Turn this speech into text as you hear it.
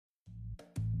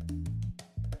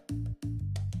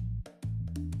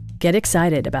Get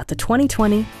excited about the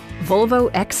 2020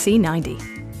 Volvo XC90.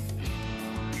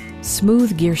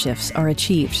 Smooth gear shifts are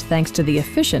achieved thanks to the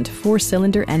efficient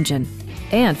 4-cylinder engine.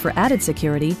 And for added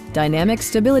security, dynamic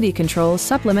stability control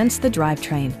supplements the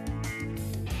drivetrain.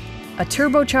 A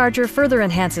turbocharger further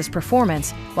enhances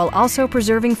performance while also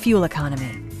preserving fuel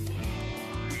economy.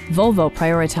 Volvo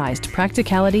prioritized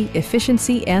practicality,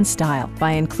 efficiency, and style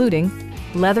by including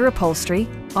leather upholstery,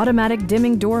 automatic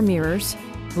dimming door mirrors,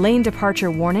 lane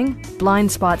departure warning, blind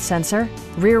spot sensor,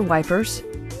 rear wipers,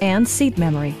 and seat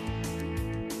memory.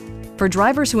 For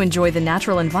drivers who enjoy the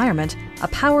natural environment, a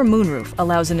power moonroof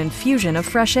allows an infusion of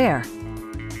fresh air.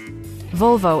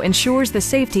 Volvo ensures the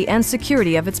safety and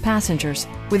security of its passengers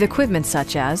with equipment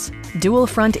such as dual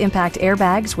front impact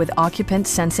airbags with occupant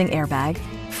sensing airbag,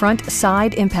 front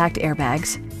side impact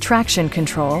airbags, traction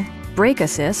control, brake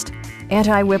assist,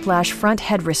 anti-whiplash front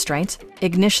head restraints,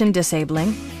 ignition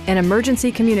disabling, an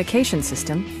emergency communication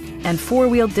system, and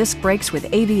 4-wheel disc brakes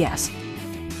with ABS.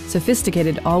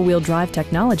 Sophisticated all-wheel drive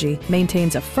technology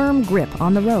maintains a firm grip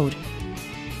on the road.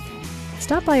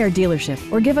 Stop by our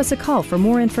dealership or give us a call for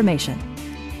more information.